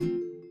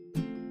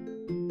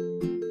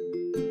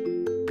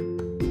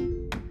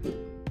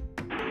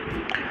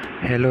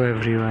Hello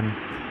everyone.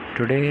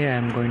 Today I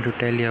am going to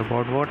tell you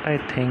about what I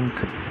think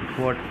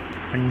what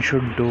one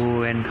should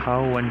do and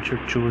how one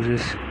should choose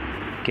his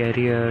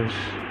careers,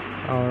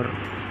 or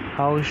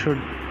how should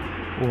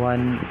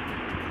one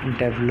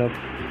develop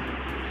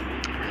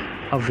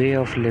a way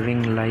of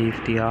living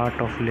life, the art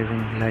of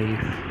living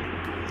life.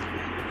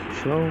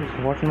 So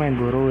what my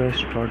guru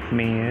has taught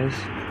me is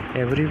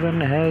everyone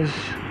has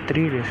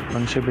three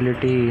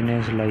responsibility in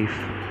his life.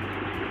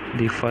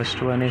 The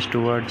first one is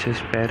towards his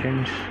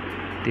parents,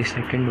 the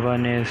second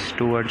one is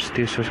towards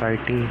the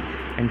society,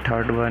 and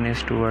third one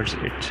is towards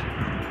itself.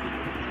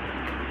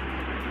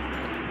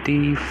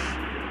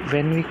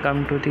 When we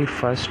come to the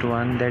first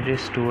one, that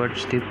is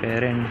towards the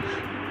parents,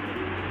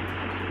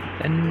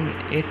 and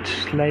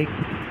it's like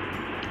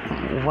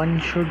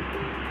one should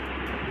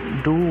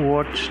do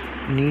what's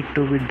need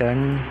to be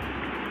done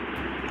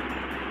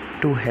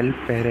to help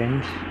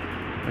parents,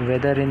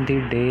 whether in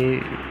the day,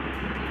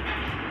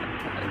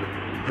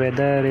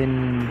 whether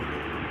in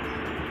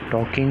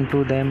talking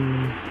to them,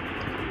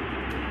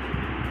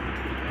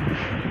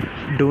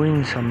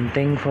 doing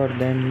something for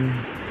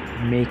them,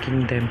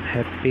 making them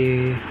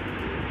happy,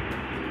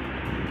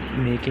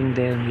 making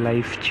their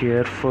life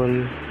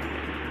cheerful.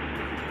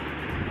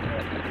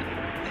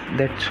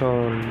 That's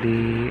all.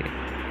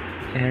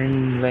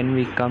 And when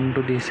we come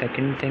to the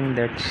second thing,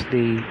 that's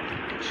the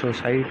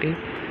society.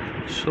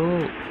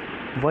 So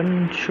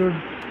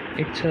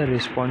it's a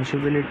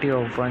responsibility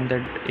of one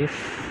that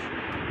if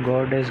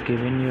God has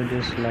given you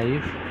this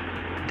life,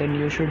 then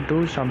you should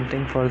do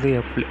something for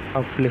the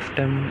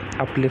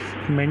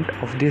upliftment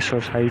of the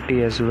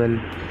society as well.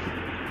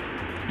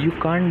 You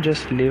can't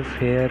just live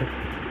here,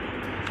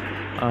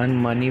 earn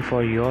money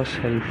for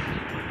yourself,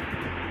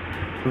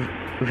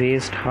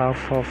 waste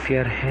half of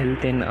your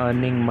health in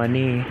earning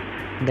money,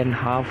 then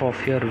half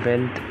of your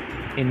wealth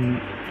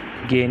in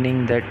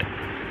gaining that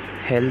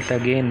health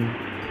again.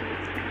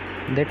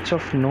 That's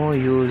of no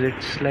use.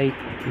 It's like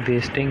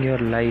wasting your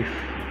life.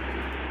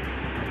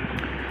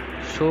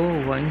 So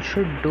one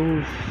should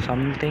do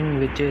something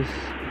which is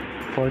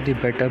for the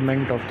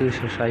betterment of the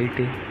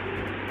society,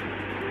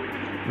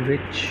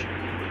 which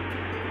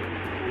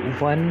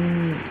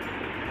one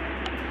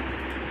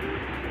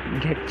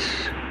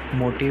gets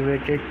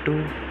motivated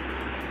to,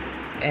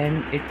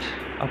 and it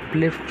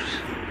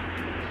uplifts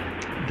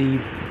the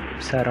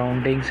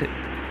surroundings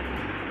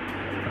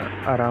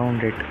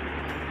around it.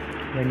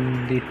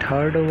 And the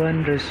third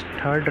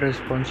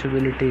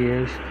responsibility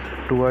is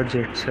towards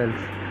itself.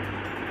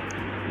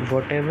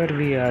 Whatever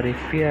we are,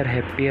 if we are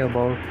happy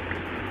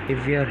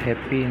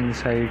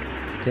inside,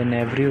 then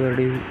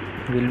everybody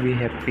will be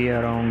happy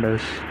around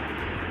us.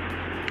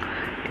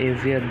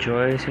 If we are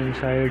joyous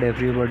inside,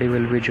 everybody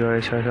will be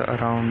joyous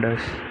around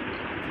us.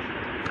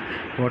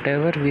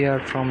 Whatever we are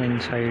from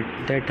inside,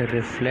 that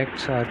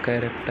reflects our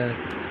character,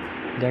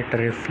 that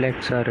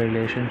reflects our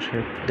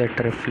relationship, that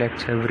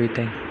reflects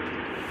everything.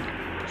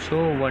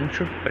 So one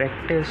should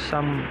practice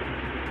some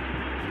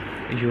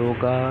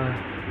yoga,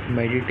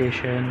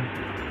 meditation,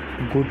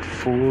 good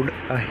food,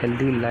 a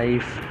healthy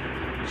life,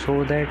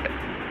 so that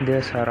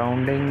their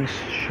surroundings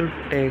should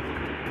take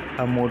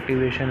a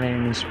motivation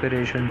and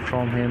inspiration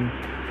from him.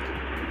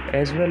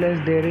 As well as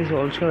there is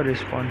also a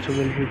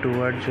responsibility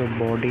towards your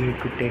body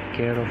to take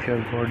care of your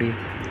body.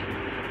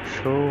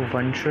 So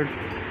one should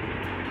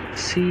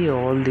see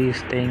all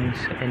these things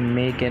and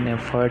make an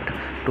effort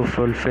to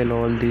fulfill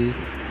all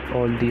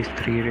these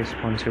three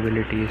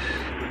responsibilities.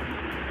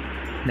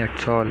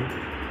 That's all.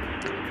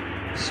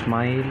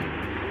 Smile,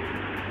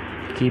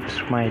 keep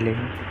smiling.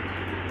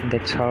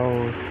 That's how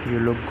you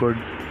look good.